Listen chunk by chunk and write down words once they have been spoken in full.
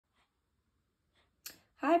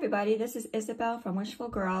Hi everybody, this is Isabel from Wishful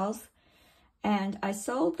Girls, and I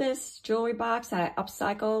sold this jewelry box that I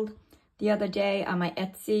upcycled the other day on my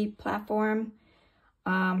Etsy platform.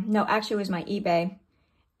 No, actually it was my eBay.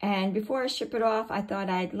 And before I ship it off, I thought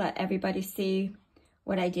I'd let everybody see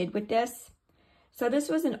what I did with this. So this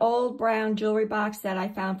was an old brown jewelry box that I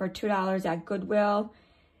found for $2 at Goodwill.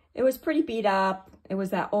 It was pretty beat up. It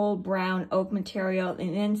was that old brown oak material,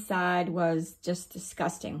 and inside was just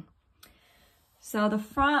disgusting. So the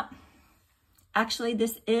front, actually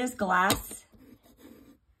this is glass.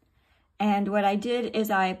 And what I did is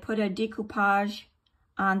I put a decoupage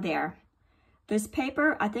on there. This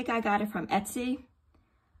paper, I think I got it from Etsy.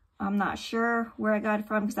 I'm not sure where I got it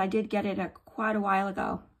from because I did get it quite a while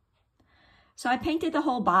ago. So I painted the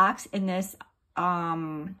whole box in this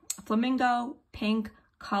flamingo pink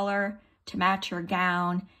color to match her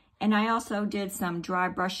gown. And I also did some dry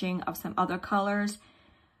brushing of some other colors.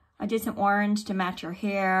 I did some orange to match her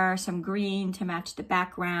hair, some green to match the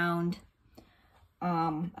background.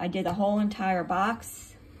 I did the whole entire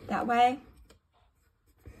box that way.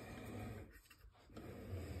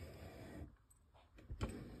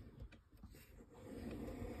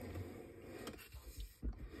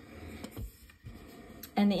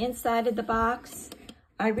 And the inside of the box,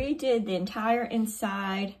 I redid the entire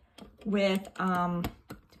inside with, if I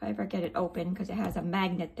ever get it open, because it has a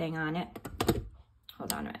magnet thing on it.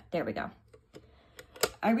 Hold on a minute, there we go.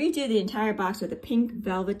 I redid the entire box with a pink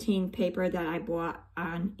velveteen paper that I bought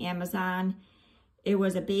on Amazon. It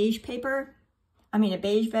was a beige paper, a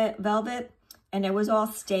beige velvet, and it was all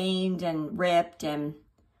stained and ripped and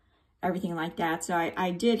everything like that. So I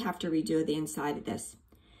did have to redo the inside of this.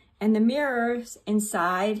 And the mirrors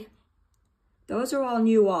inside, those are all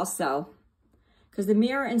new also. Because the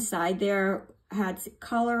mirror inside there had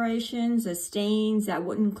colorations, stains that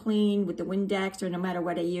wouldn't clean with the Windex or no matter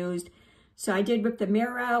what I used. So I did rip the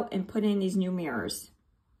mirror out and put in these new mirrors.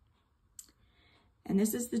 And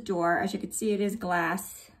this is the door. As you can see, it is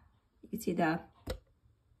glass. You can see the...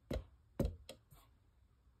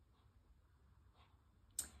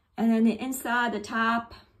 And then the inside, the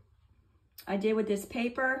top, I did with this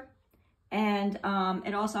paper. And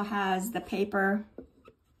it also has the paper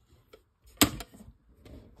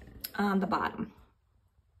on the bottom.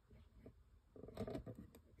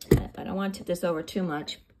 I don't want to tip this over too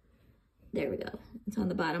much. There we go. It's on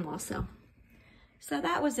the bottom also. So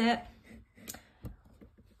that was it.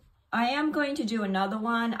 I am going to do another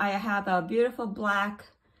one. I have a beautiful black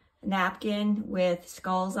napkin with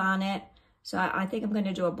skulls on it. So I think I'm going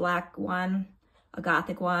to do a black one, a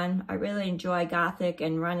Gothic one. I really enjoy Gothic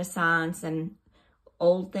and Renaissance and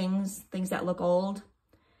old things that look old.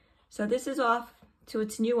 So this is off to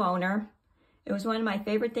its new owner. It was one of my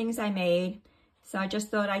favorite things I made, so I just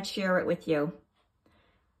thought I'd share it with you.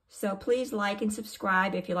 So please like and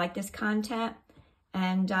subscribe if you like this content.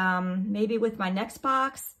 And maybe with my next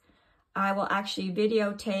box, I will actually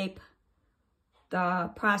videotape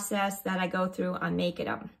the process that I go through on making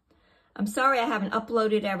them. I'm sorry I haven't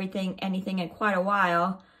uploaded anything in quite a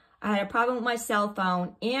while. I had a problem with my cell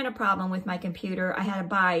phone and a problem with my computer. I had to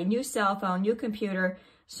buy a new cell phone, new computer.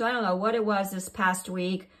 So I don't know what it was this past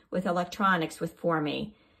week with electronics for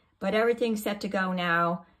me. But everything's set to go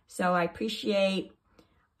now. So I appreciate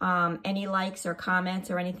any likes or comments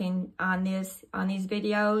or anything on these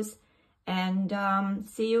videos. And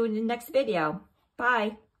see you in the next video.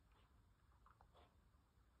 Bye.